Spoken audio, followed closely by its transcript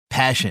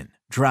Passion,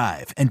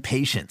 drive, and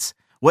patience.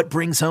 What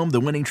brings home the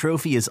winning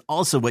trophy is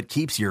also what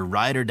keeps your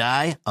ride or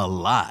die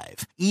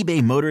alive.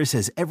 eBay Motors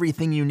has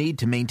everything you need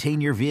to maintain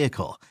your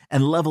vehicle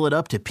and level it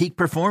up to peak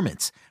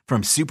performance,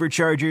 from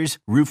superchargers,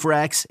 roof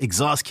racks,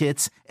 exhaust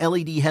kits,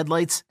 LED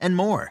headlights, and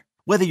more.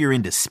 Whether you're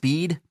into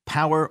speed,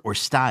 power, or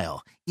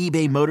style,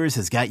 eBay Motors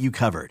has got you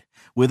covered.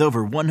 With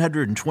over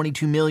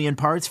 122 million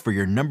parts for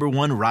your number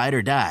one ride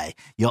or die,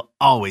 you'll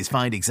always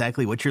find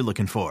exactly what you're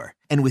looking for.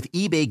 And with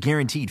eBay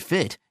Guaranteed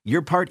Fit,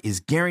 your part is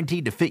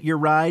guaranteed to fit your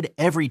ride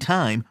every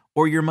time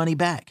or your money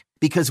back.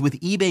 Because with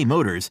eBay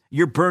Motors,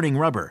 you're burning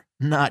rubber,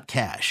 not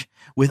cash.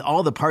 With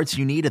all the parts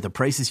you need at the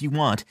prices you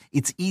want,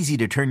 it's easy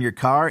to turn your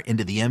car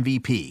into the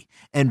MVP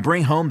and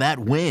bring home that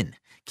win.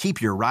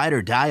 Keep your ride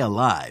or die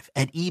alive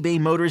at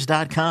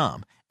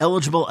ebaymotors.com.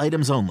 Eligible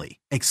items only.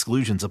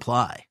 Exclusions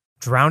apply.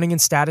 Drowning in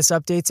status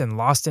updates and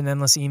lost in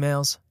endless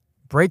emails?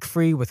 Break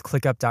free with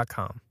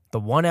ClickUp.com, the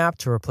one app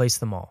to replace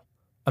them all.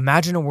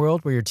 Imagine a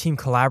world where your team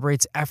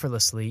collaborates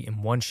effortlessly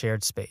in one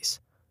shared space.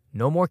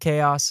 No more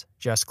chaos,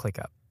 just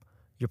ClickUp.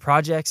 Your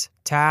projects,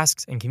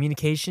 tasks, and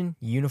communication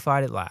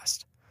unified at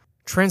last.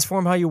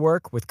 Transform how you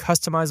work with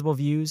customizable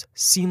views,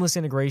 seamless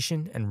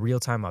integration, and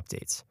real-time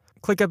updates.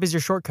 ClickUp is your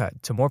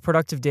shortcut to more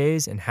productive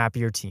days and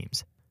happier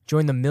teams.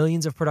 Join the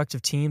millions of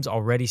productive teams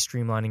already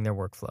streamlining their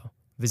workflow.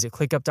 Visit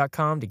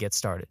ClickUp.com to get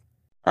started.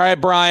 All right,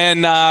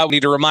 Brian, we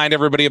need to remind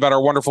everybody about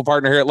our wonderful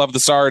partner here at Love the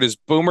Star. It is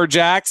Boomer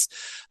Jacks.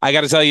 I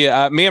got to tell you,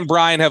 me and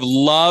Brian have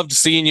loved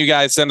seeing you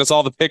guys send us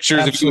all the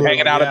pictures of you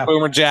hanging out at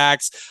Boomer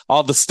Jacks,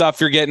 all the stuff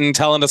you're getting,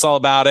 telling us all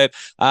about it.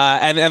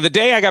 And the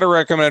day I got to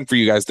recommend for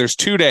you guys, there's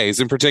 2 days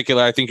in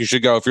particular I think you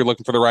should go if you're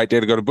looking for the right day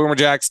to go to Boomer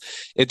Jacks.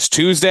 It's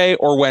Tuesday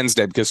or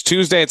Wednesday, because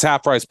Tuesday it's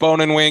half price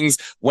bone-in wings.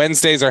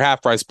 Wednesdays are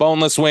half price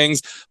boneless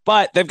wings.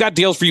 But they've got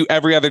deals for you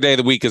every other day of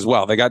the week as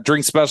well. They got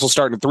drink specials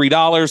starting at $3,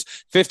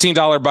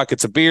 $15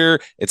 buckets of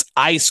beer. It's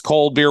ice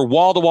cold beer,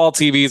 wall-to-wall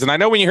TVs. And I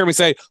know when you hear me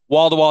say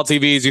wall-to-wall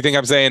TVs, you think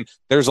I'm saying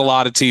there's a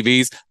lot of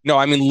TVs. No,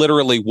 I mean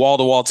literally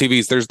wall-to-wall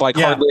TVs. There's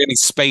hardly any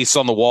space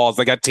on the walls.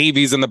 They got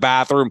TVs in the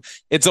bathroom.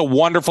 It's a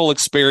wonderful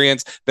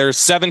experience. There's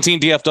 17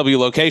 DFW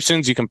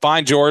locations. You can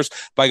find yours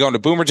by going to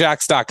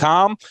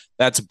boomerjacks.com.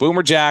 That's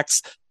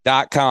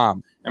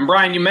boomerjacks.com. And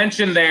Brian, you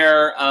mentioned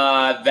there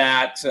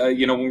that,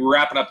 when we were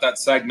wrapping up that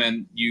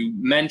segment, you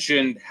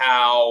mentioned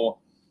how,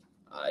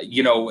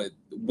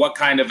 what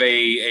kind of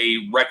a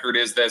record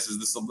is this? Is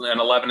this an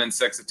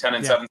 11-6, a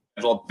 10-7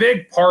 schedule? A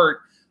big part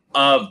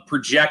of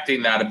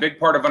projecting that, a big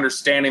part of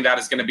understanding that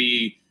is going to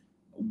be,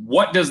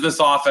 what does this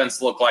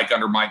offense look like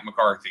under Mike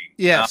McCarthy?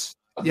 Yes.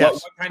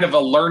 What kind of a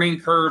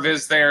learning curve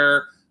is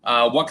there?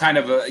 What kind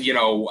of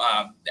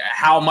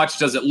how much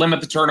does it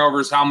limit the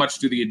turnovers? How much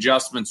do the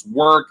adjustments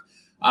work?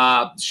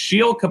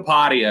 Sheil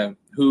Kapadia,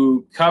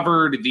 who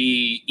covered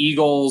the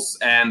Eagles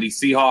and the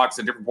Seahawks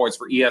at different points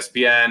for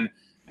ESPN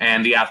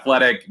and The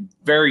Athletic,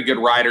 very good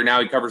writer.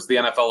 Now he covers the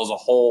NFL as a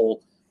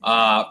whole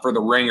for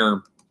The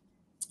Ringer.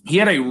 He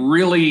had a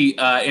really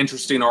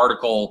interesting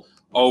article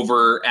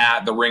over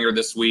at The Ringer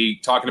this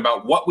week talking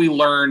about what we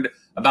learned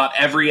about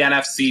every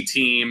NFC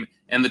team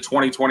in the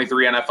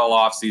 2023 NFL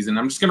offseason.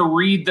 I'm just going to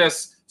read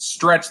this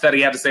stretch that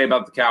he had to say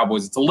about the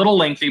Cowboys. It's a little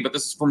lengthy, but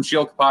this is from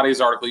Sheil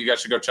Kapadia's article. You guys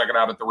should go check it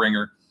out at The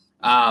Ringer.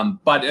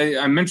 But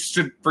I'm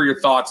interested for your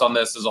thoughts on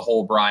this as a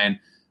whole, Brian.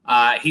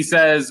 He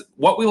says,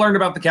 what we learned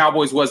about the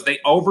Cowboys was they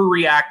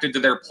overreacted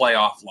to their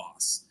playoff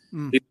loss.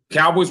 The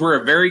Cowboys were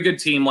a very good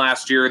team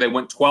last year. They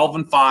went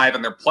 12-5,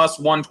 and their plus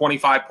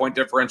 125 point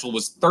differential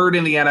was third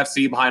in the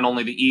NFC behind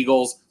only the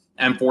Eagles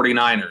and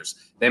 49ers.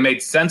 They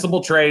made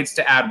sensible trades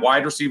to add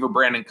wide receiver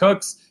Brandon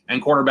Cooks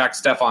and cornerback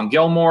Stephon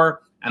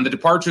Gilmore, and the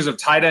departures of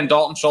tight end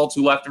Dalton Schultz,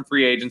 who left in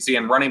free agency,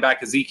 and running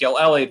back Ezekiel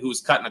Elliott, who was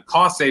cut in a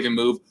cost-saving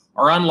move,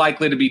 are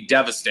unlikely to be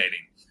devastating.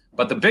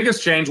 But the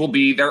biggest change will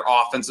be their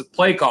offensive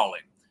play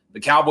calling.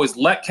 The Cowboys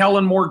let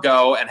Kellen Moore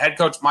go, and head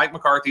coach Mike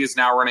McCarthy is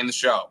now running the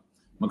show.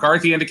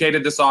 McCarthy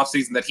indicated this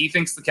offseason that he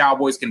thinks the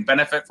Cowboys can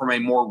benefit from a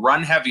more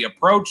run-heavy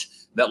approach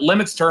that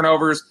limits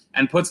turnovers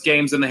and puts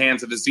games in the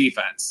hands of his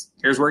defense.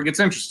 Here's where it gets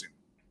interesting.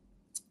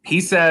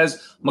 He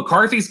says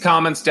McCarthy's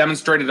comments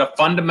demonstrated a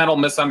fundamental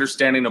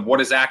misunderstanding of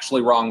what is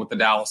actually wrong with the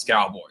Dallas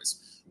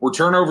Cowboys. Were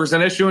turnovers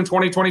an issue in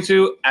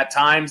 2022? At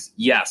times,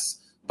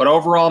 yes. But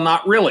overall,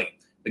 not really.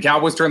 The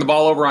Cowboys turned the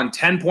ball over on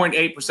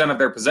 10.8% of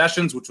their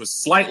possessions, which was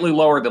slightly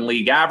lower than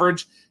league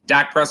average.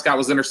 Dak Prescott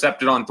was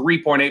intercepted on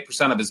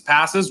 3.8% of his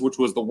passes, which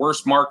was the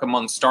worst mark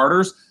among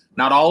starters.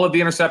 Not all of the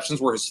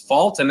interceptions were his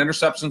fault, and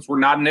interceptions were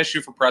not an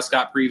issue for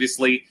Prescott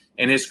previously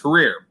in his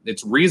career.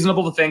 It's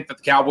reasonable to think that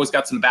the Cowboys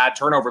got some bad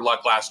turnover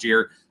luck last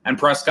year, and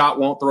Prescott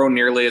won't throw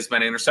nearly as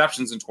many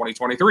interceptions in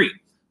 2023.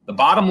 The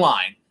bottom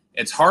line,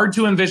 it's hard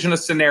to envision a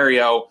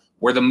scenario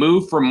where the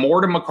move from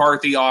Moore to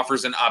McCarthy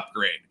offers an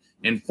upgrade.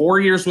 In 4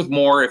 years with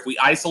Moore, if we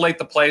isolate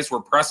the plays where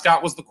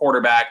Prescott was the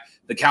quarterback,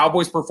 the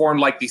Cowboys performed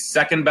like the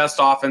second best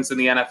offense in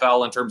the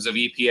NFL in terms of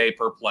EPA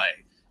per play.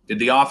 Did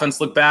the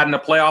offense look bad in a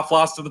playoff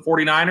loss to the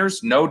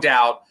 49ers? No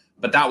doubt,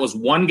 but that was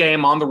one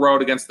game on the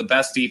road against the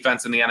best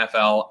defense in the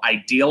NFL.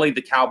 Ideally,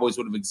 the Cowboys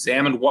would have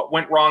examined what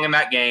went wrong in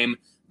that game,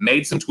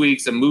 made some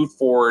tweaks, and moved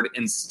forward.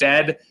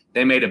 Instead,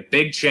 they made a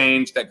big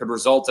change that could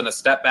result in a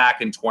step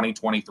back in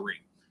 2023.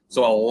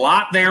 So a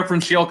lot there from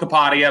Sheil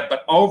Kapadia,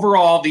 but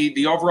overall,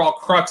 the overall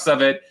crux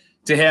of it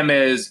to him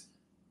is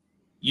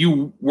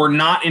you were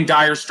not in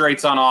dire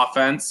straits on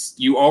offense.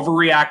 You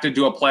overreacted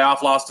to a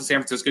playoff loss to San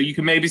Francisco. You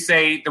can maybe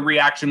say the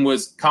reaction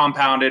was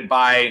compounded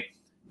by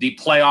the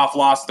playoff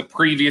loss the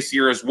previous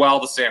year as well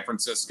to San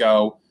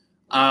Francisco,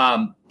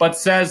 but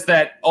says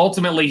that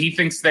ultimately he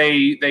thinks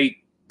they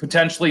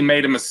potentially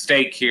made a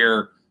mistake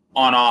here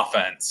on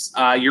offense.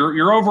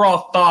 Your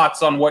overall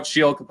thoughts on what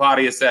Sheil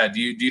Kapadia said?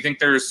 Do you think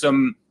there's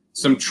some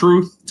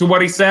truth to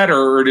what he said,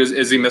 or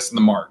is he missing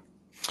the mark?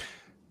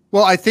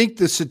 Well, I think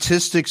the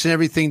statistics and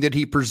everything that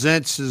he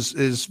presents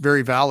is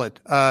very valid.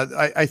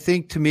 I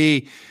think, to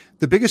me,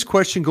 the biggest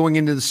question going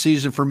into the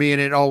season for me,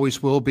 and it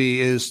always will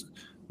be, is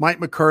Mike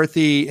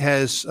McCarthy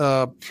has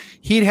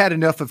he'd had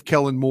enough of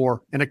Kellen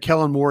Moore, and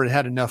Kellen Moore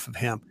had enough of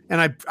him.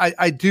 And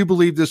I do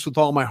believe this with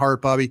all my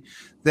heart, Bobby,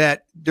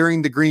 that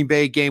during the Green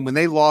Bay game, when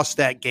they lost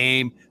that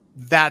game,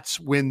 that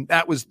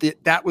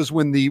was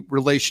when the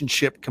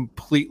relationship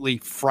completely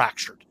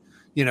fractured.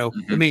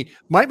 I mean,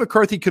 Mike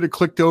McCarthy could have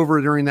clicked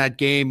over during that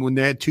game when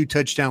they had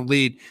 2-touchdown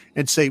lead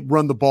and say,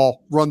 run the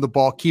ball,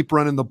 keep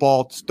running the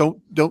ball.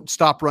 Don't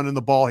stop running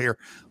the ball here.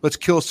 Let's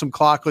kill some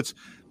clock.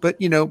 But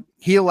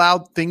he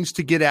allowed things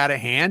to get out of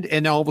hand.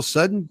 And all of a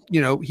sudden,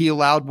 he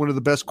allowed one of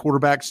the best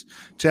quarterbacks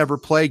to ever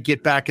play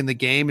get back in the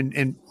game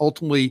and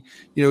ultimately,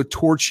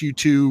 torch you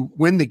to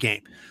win the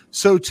game.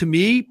 So to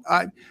me,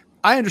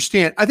 I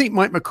understand. I think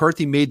Mike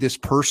McCarthy made this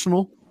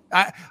personal.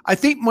 I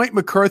think Mike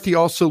McCarthy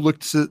also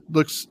looks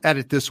at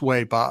it this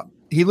way, Bob.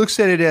 He looks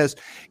at it as,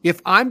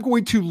 if I'm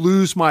going to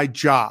lose my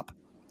job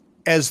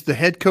as the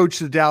head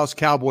coach of the Dallas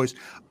Cowboys,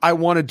 I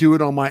want to do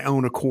it on my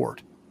own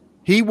accord.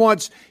 He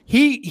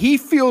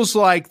feels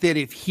like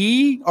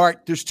that all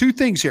right, there's two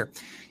things here.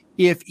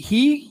 If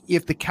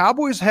the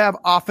Cowboys have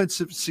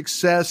offensive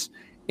success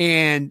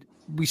and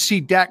we see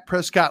Dak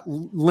Prescott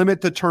limit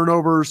the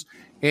turnovers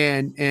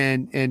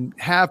and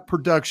have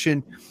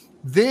production,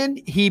 then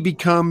he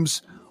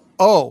becomes,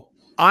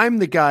 I'm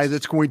the guy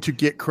that's going to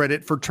get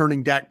credit for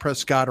turning Dak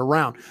Prescott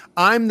around.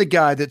 I'm the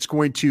guy that's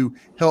going to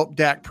help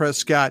Dak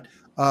Prescott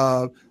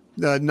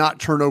not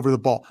turn over the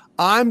ball.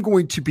 I'm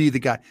going to be the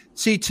guy.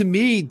 See, to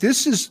me,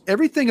 this is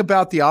everything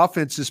about the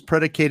offense is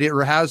predicated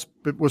or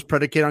was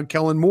predicated on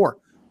Kellen Moore.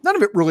 None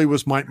of it really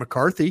was Mike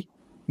McCarthy.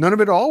 None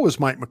of it all was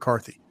Mike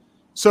McCarthy.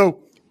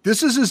 So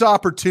this is his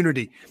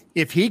opportunity.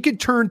 If he could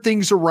turn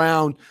things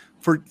around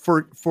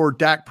for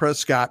Dak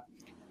Prescott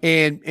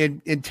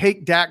and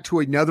take Dak to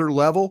another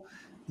level,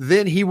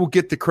 then he will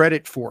get the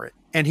credit for it,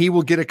 and he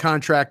will get a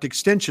contract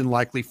extension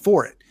likely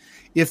for it.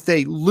 If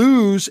they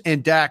lose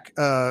and Dak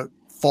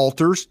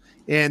falters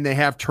and they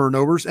have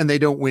turnovers and they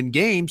don't win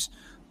games,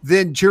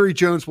 then Jerry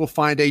Jones will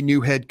find a new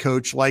head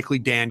coach, likely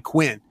Dan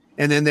Quinn,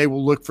 and then they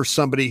will look for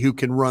somebody who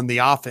can run the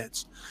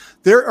offense.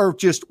 There are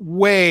just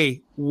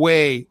way,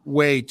 way,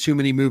 way too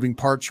many moving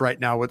parts right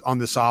now on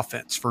this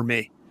offense for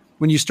me.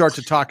 When you start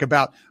to talk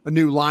about a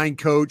new line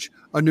coach,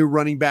 a new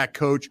running back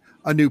coach,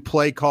 a new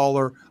play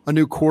caller, a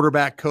new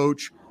quarterback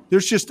coach,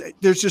 there's just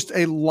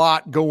a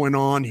lot going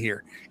on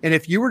here. And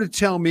if you were to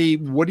tell me,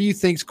 what do you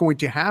think is going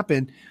to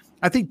happen?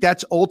 I think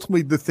that's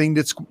ultimately the thing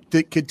that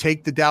could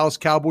take the Dallas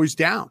Cowboys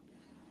down.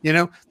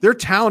 They're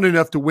talented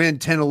enough to win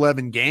 10,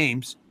 11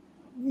 games,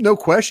 no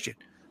question.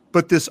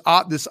 But this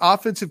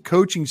offensive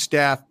coaching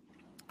staff,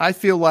 I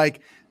feel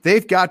like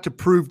they've got to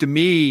prove to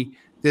me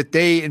that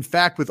they, in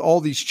fact, with all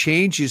these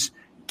changes,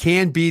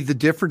 can be the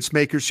difference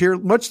makers here,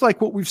 much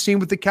like what we've seen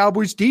with the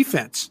Cowboys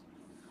defense.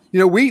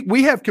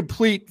 We have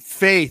complete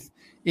faith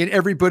in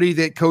everybody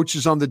that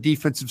coaches on the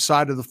defensive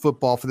side of the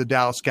football for the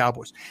Dallas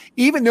Cowboys,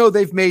 even though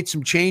they've made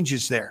some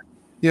changes there.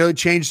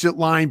 Changed at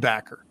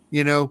linebacker.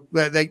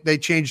 They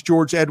changed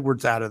George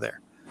Edwards out of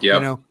there.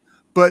 Yeah.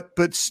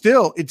 But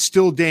still, it's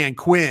still Dan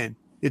Quinn.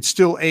 It's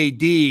still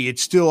AD.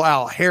 It's still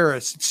Al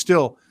Harris. It's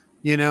still,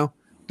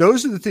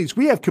 those are the things.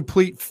 We have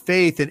complete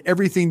faith in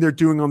everything they're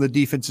doing on the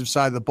defensive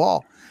side of the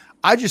ball.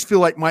 I just feel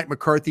like Mike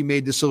McCarthy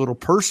made this a little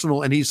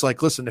personal, and he's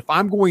like, listen, if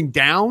I'm going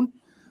down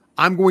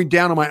on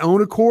my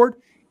own accord.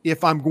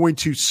 If I'm going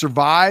to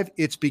survive,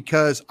 it's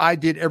because I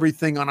did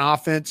everything on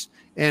offense,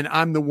 and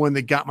I'm the one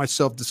that got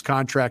myself this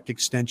contract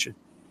extension.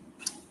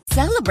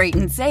 Celebrate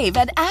and save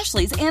at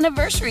Ashley's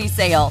Anniversary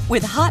Sale.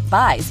 With Hot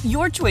Buys,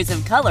 your choice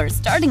of colors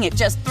starting at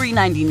just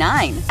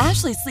 $3.99.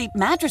 Ashley Sleep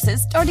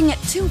mattresses starting at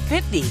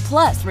 $2.50.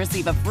 Plus,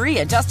 receive a free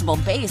adjustable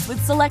base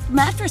with select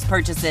mattress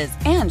purchases.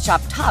 And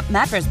shop top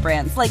mattress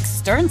brands like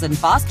Stearns &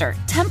 Foster,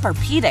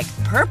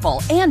 Tempur-Pedic,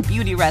 Purple, and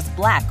Beautyrest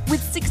Black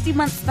with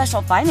 60-month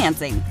special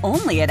financing.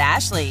 Only at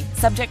Ashley.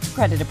 Subject to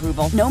credit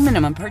approval. No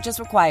minimum purchase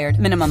required.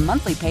 Minimum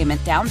monthly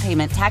payment, down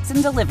payment, tax,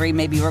 and delivery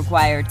may be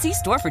required. See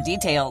store for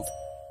details.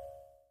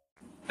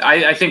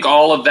 I think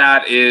all of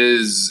that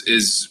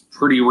is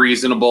pretty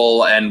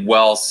reasonable and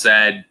well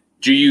said.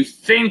 Do you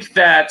think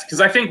that –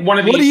 because I think one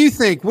of the – What do you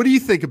think? What do you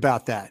think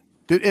about that?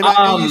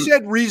 You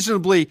said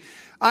reasonably.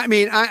 I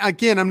mean,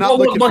 I'm not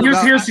looking. Well,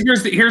 here's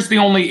the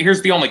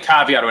only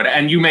caveat to it,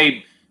 and you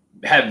may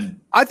have.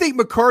 I think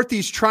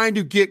McCarthy's trying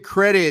to get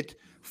credit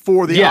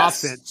for the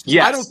offense.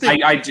 Yes, I don't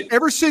think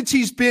ever since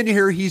he's been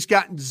here, he's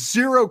gotten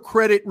zero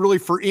credit really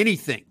for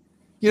anything.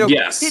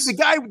 Yes,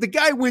 the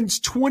guy wins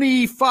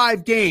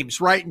 25 games,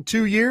 right, in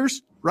 2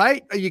 years,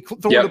 right? You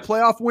throw in a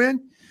playoff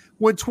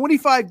won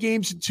 25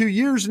 games in 2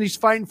 years, and he's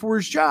fighting for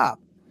his job.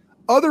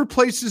 Other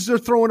places they're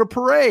throwing a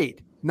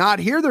parade. Not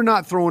here, they're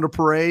not throwing a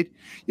parade.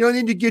 And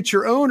then you get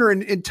your owner,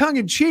 and tongue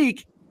in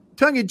cheek,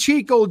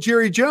 old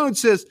Jerry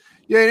Jones says,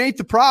 "Yeah, it ain't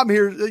the problem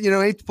here. It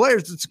ain't the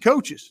players, it's the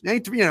coaches. It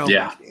ain't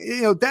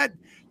that."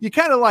 You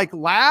kind of like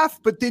laugh,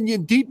 but then you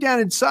deep down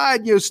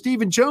inside,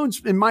 Stephen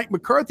Jones and Mike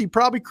McCarthy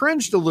probably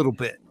cringed a little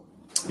bit.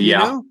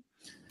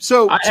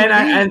 So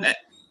and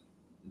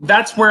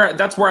that's where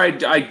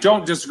I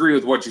don't disagree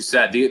with what you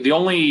said. The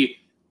only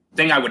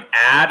thing I would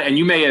add, and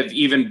you may have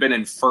even been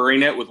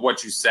inferring it with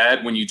what you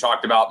said when you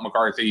talked about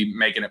McCarthy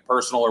making it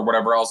personal or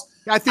whatever else.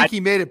 I think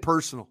he made it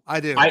personal. I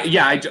do.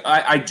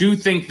 I do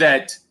think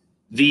that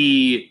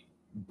the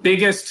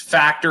biggest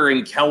factor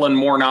in Kellen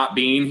Moore not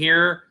being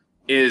here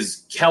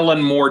is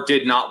Kellen Moore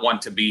did not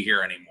want to be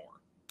here anymore.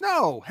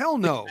 No, hell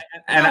no.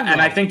 And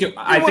I think it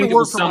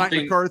was something.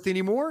 Mike McCarthy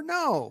anymore?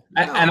 No.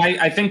 And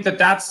I think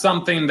that's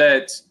something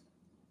that.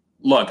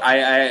 Look,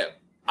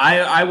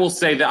 I will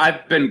say that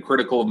I've been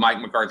critical of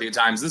Mike McCarthy at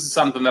times. This is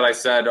something that I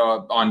said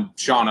on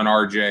Sean and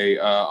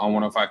RJ on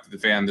 105 to the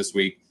Fan this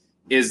week.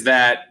 Is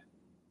that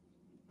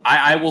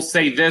I will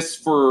say this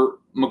for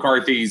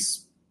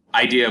McCarthy's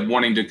idea of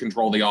wanting to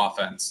control the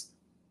offense.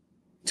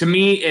 To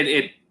me,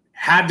 it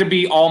had to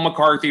be all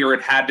McCarthy or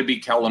it had to be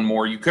Kellen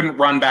Moore. You couldn't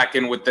run back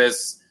in with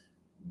this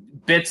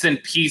bits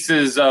and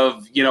pieces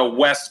of,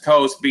 West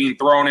Coast being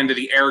thrown into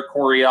the Air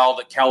Coryell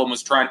that Kellen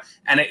was trying.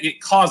 And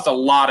it caused a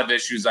lot of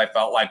issues, I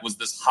felt like, was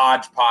this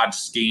hodgepodge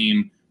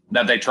scheme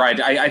that they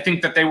tried. I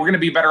think that they were going to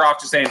be better off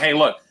just saying, hey,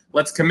 look,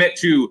 let's commit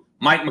to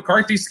Mike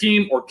McCarthy's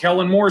scheme or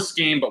Kellen Moore's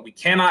scheme, but we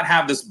cannot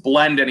have this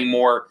blend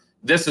anymore.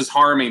 This is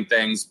harming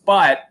things.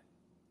 But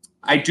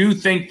I do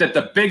think that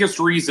the biggest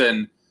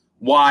reason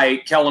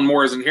why Kellen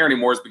Moore isn't here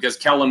anymore is because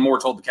Kellen Moore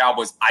told the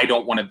Cowboys, I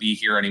don't want to be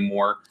here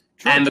anymore.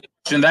 Sure. And the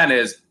question then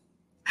is,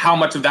 how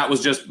much of that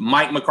was just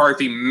Mike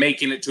McCarthy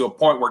making it to a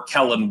point where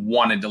Kellen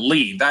wanted to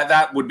leave?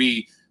 That would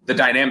be the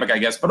dynamic, I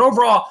guess. But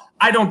overall,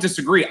 I don't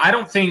disagree. I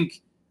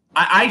think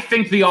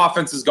the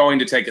offense is going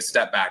to take a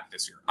step back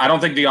this year. I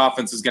don't think the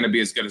offense is going to be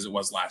as good as it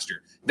was last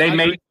year. They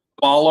made the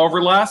ball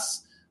over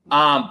less,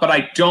 but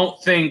I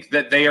don't think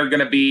that they are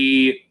going to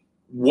be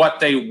what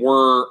they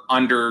were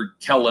under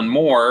Kellen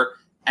Moore.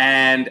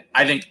 And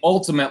I think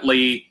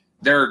ultimately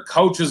there are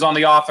coaches on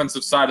the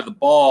offensive side of the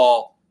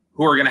ball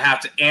who are going to have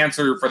to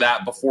answer for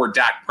that before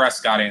Dak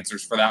Prescott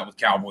answers for that with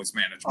Cowboys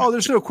management. Oh,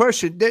 there's no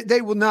question.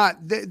 They will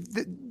not.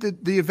 The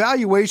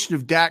evaluation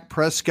of Dak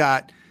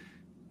Prescott,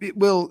 it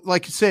will,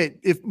 like I said,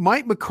 if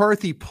Mike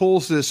McCarthy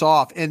pulls this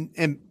off,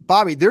 and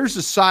Bobby, there's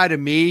a side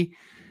of me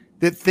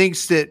that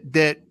thinks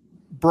that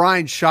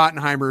Brian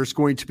Schottenheimer is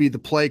going to be the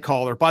play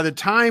caller. By the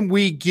time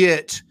we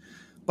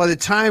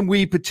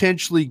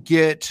potentially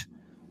get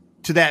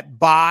to that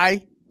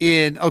bye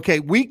in,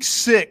 week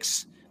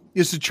 6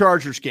 is the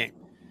Chargers game.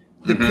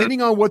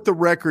 Depending on what the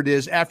record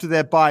is after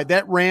that bye,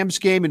 that Rams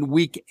game in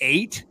week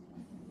 8,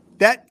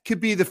 that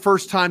could be the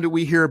first time that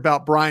we hear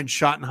about Brian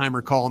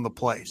Schottenheimer calling the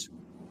plays.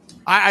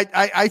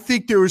 I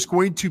think there is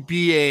going to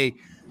be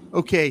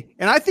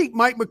and I think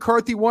Mike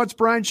McCarthy wants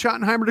Brian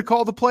Schottenheimer to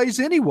call the plays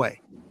anyway.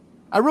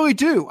 I really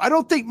do. I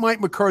don't think Mike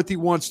McCarthy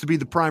wants to be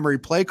the primary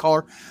play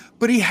caller,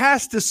 but he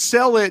has to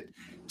sell it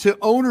to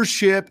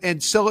ownership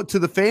and sell it to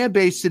the fan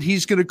base that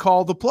he's going to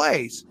call the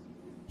plays.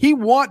 He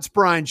wants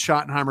Brian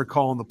Schottenheimer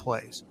calling the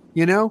plays.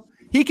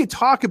 He could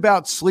talk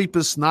about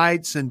sleepless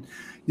nights and,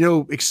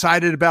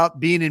 excited about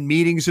being in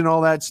meetings and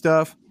all that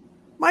stuff.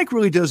 Mike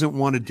really doesn't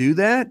want to do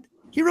that.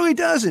 He really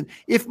doesn't.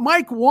 If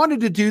Mike wanted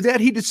to do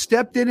that, he'd have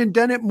stepped in and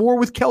done it more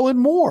with Kellen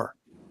Moore.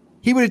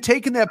 He would have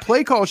taken that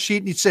play call sheet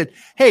and he said,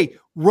 hey,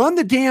 run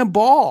the damn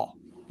ball.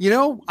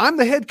 I'm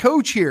the head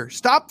coach here.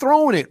 Stop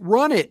throwing it.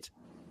 Run it.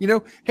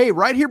 Hey,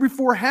 right here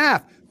before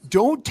half,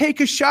 don't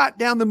take a shot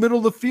down the middle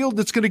of the field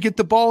that's going to get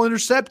the ball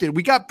intercepted.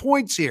 We got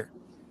points here.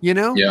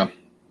 Yeah.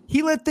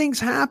 He let things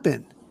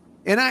happen.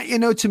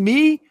 And to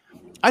me,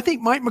 I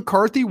think Mike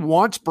McCarthy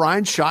wants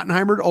Brian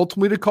Schottenheimer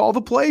ultimately to call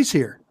the plays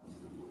here.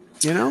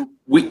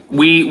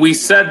 We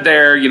said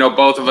there,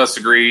 both of us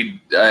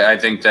agreed. I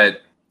think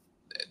that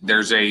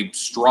there's a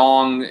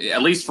strong,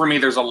 at least for me,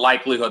 there's a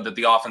likelihood that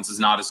the offense is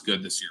not as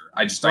good this year.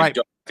 I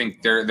don't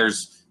think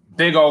there's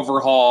big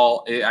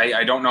overhaul.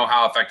 I don't know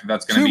how effective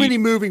that's going to be. Too many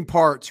moving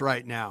parts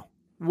right now.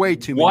 Way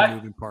too many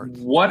moving parts.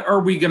 What are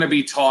we going to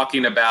be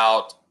talking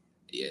about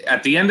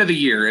at the end of the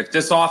year, if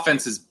this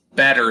offense is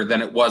better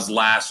than it was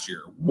last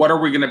year? What are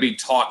we going to be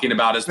talking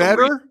about as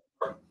better?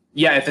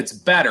 If it's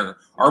better,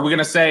 are we going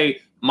to say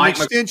Mike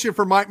extension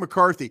for Mike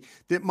McCarthy,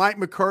 that Mike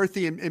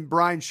McCarthy and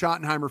Brian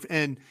Schottenheimer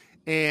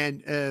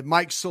and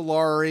Mike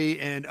Solari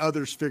and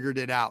others figured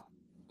it out?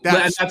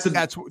 That's what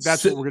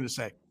we're going to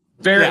say.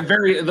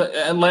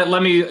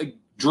 Let me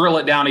drill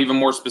it down even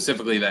more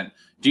specifically then.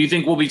 Do you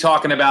think we'll be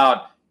talking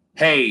about,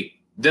 hey,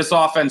 this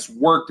offense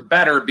worked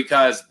better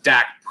because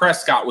Dak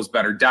Prescott was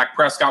better? Dak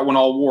Prescott won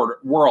all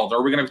world.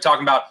 Are we going to be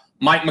talking about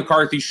Mike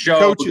McCarthy's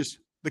show?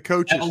 The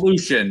coaches.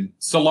 Evolution.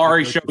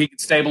 Solari showed he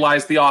could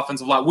stabilize the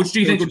offensive line. Which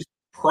do you think is the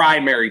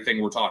primary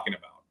thing we're talking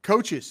about?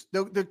 Coaches.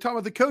 They're talking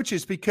about the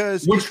coaches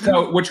because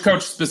which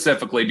coach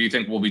specifically do you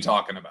think we'll be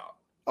talking about?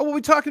 Oh, we'll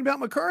be talking about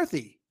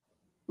McCarthy.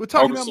 We're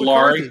talking about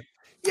Solari. McCarthy.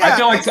 Yeah,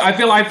 I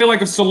feel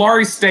like if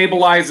Solari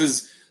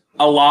stabilizes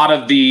a lot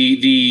of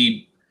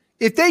the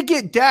if they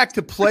get Dak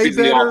to play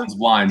better,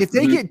 if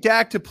they get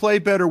Dak to play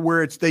better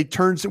where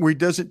where he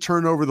doesn't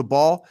turn over the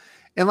ball.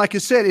 And like I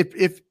said,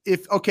 if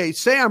okay,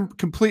 say I'm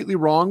completely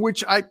wrong,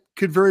 which I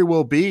could very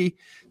well be,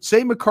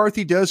 say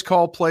McCarthy does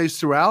call plays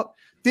throughout,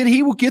 then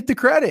he will get the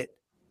credit.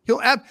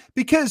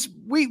 Because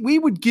we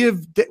would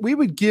give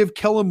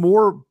Kellen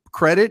Moore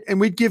credit and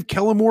we'd give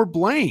Kellen Moore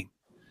blame.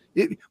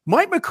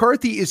 Mike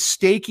McCarthy is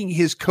staking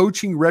his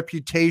coaching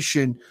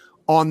reputation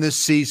on this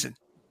season.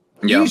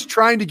 Yeah. He's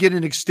trying to get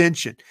an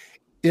extension.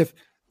 If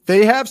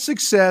they have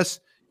success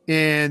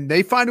and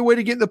they find a way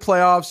to get in the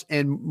playoffs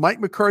and Mike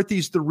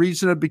McCarthy's the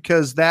reason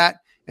because that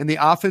and the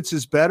offense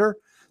is better,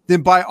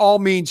 then by all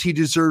means he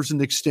deserves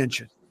an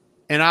extension.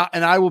 And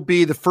I will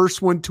be the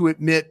first one to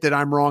admit that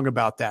I'm wrong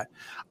about that.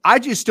 I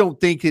just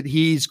don't think that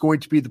he's going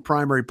to be the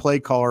primary play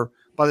caller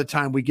by the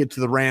time we get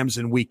to the Rams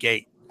in week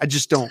 8. I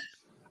just don't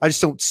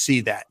see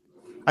that.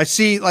 I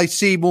see,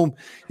 well,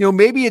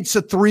 maybe it's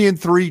a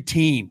 3-3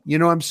 team. You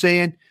know what I'm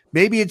saying?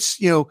 Maybe it's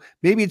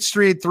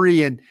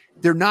 3-3 and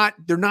they're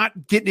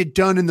not getting it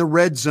done in the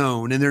red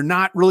zone and they're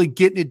not really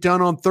getting it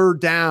done on third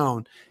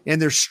down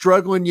and they're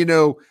struggling,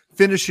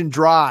 finishing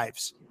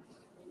drives.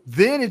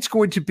 Then it's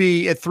going to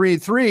be at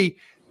 3-3,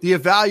 the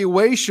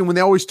evaluation when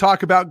they always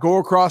talk about go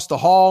across the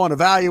hall and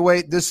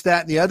evaluate this,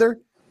 that, and the other.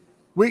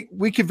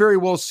 We could very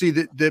well see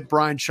that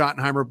Brian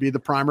Schottenheimer will be the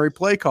primary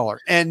play caller.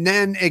 And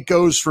then it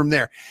goes from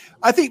there.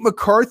 I think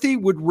McCarthy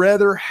would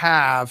rather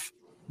have,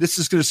 this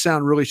is going to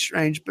sound really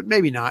strange, but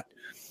maybe not.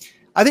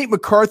 I think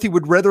McCarthy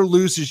would rather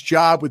lose his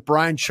job with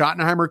Brian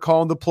Schottenheimer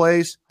calling the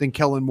plays than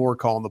Kellen Moore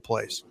calling the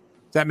plays.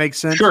 Does that make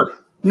sense? Sure.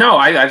 No,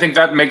 I think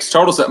that makes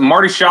total sense.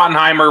 Marty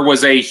Schottenheimer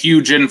was a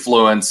huge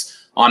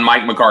influence on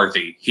Mike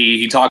McCarthy.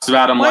 He talks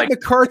about him Mike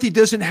McCarthy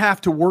doesn't have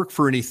to work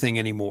for anything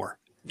anymore.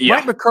 Yeah.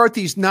 Mike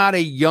McCarthy's not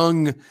a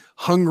young,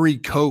 hungry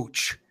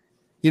coach.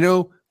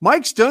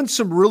 Mike's done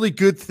some really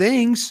good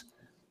things,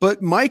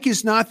 but Mike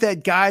is not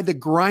that guy, the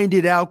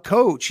grinded out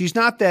coach. He's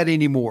not that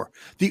anymore.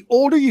 The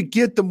older you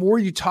get, the more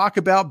you talk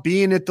about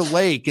being at the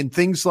lake and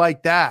things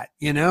like that,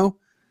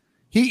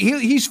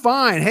 He's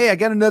fine. Hey, I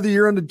got another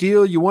year on the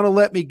deal. You want to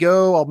let me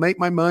go? I'll make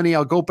my money.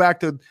 I'll go back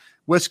to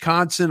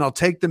Wisconsin. I'll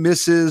take the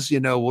misses.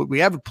 We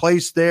have a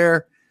place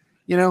there.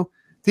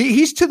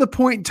 He's to the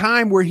point in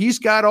time where he's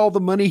got all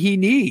the money he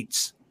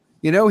needs.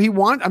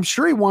 I'm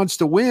sure he wants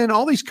to win.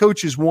 All these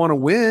coaches want to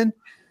win,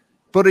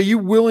 but are you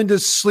willing to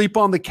sleep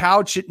on the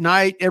couch at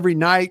night, every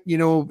night,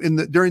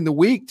 during the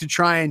week to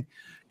try and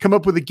come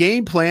up with a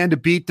game plan to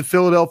beat the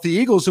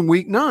Philadelphia Eagles in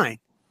week 9?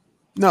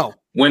 No.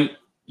 When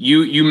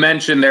you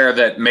mentioned there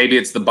that maybe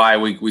it's the bye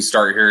week, we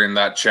start hearing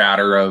that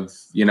chatter of,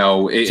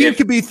 it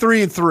could be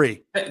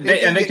 3-3.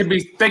 They could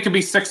be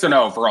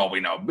 6-0 for all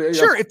we know.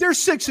 Sure. If they're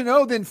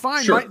 6-0, then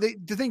fine. Sure. Right?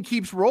 The thing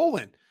keeps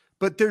rolling,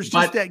 but there's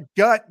just that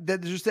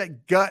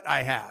gut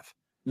I have.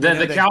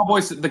 The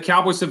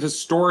Cowboys have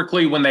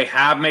historically, when they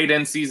have made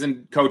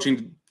in-season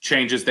coaching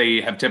changes,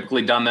 they have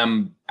typically done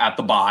them at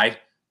the bye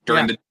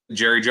during the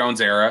Jerry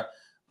Jones era.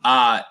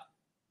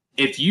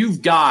 If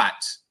you've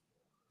got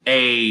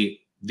the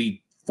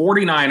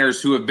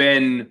 49ers, who have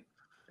been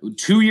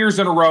 2 years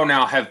in a row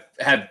now, have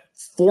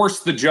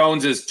forced the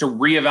Joneses to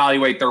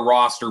reevaluate their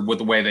roster with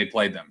the way they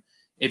played them.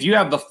 If you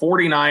have the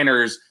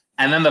 49ers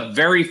and then the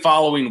very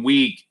following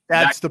week,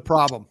 that's the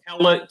problem.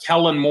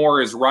 Kellen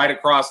Moore is right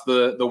across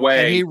the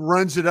way. And he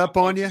runs it up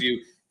on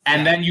you.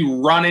 And then you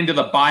run into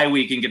the bye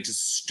week and get to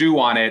stew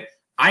on it.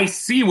 I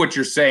see what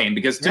you're saying,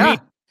 because to me,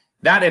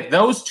 that if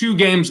those two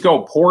games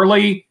go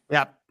poorly,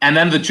 and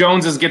then the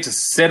Joneses get to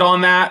sit on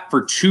that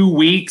for 2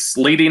 weeks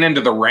leading into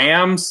the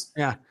Rams.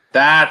 Yeah,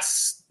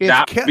 if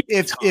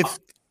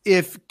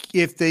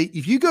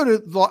you go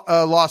to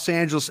Los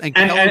Angeles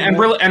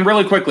and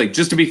really quickly,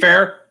 just to be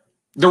fair,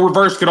 the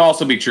reverse could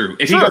also be true.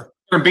 If he goes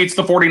and beats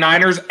the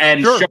 49ers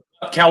and shows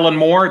up Kellen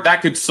Moore,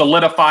 that could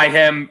solidify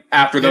him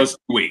after those 2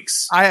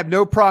 weeks. I have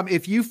no problem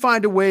if you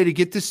find a way to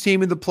get this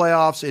team in the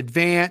playoffs,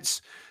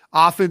 advance,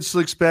 offense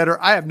looks better.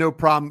 I have no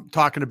problem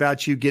talking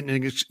about you getting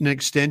an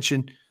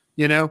extension.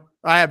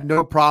 I have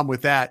no problem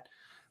with that.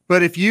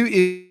 But if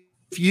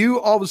you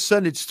all of a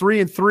sudden it's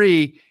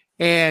 3-3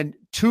 and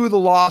 2 of the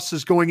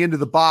losses going into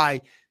the bye,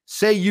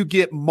 say you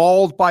get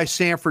mauled by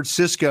San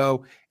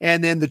Francisco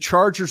and then the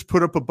Chargers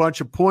put up a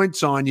bunch of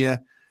points on you,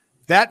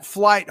 that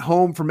flight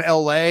home from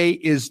LA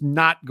is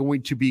not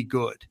going to be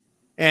good.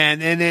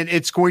 And then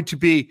it's going to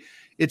be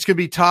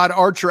Todd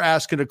Archer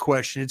asking a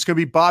question. It's going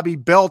to be Bobby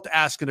Belt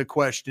asking a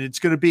question. It's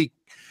going to be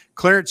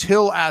Clarence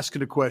Hill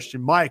asking a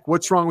question. Mike,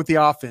 what's wrong with the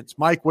offense?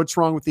 Mike, what's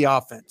wrong with the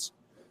offense?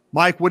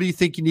 Mike, what do you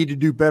think you need to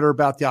do better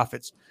about the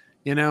offense?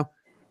 You know,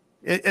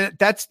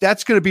 that's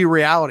going to be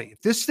reality.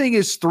 If this thing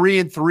is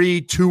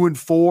 3-3,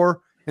 2-4,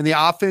 and the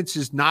offense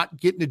is not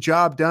getting the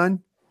job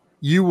done,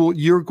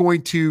 you're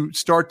going to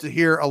start to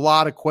hear a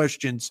lot of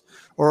questions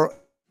or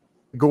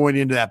going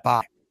into that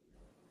bye.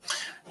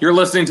 You're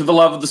listening to the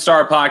Love of the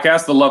Star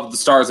podcast. The Love of the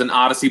Star is an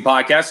Odyssey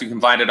podcast. You can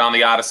find it on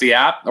the Odyssey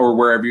app or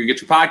wherever you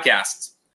get your podcasts.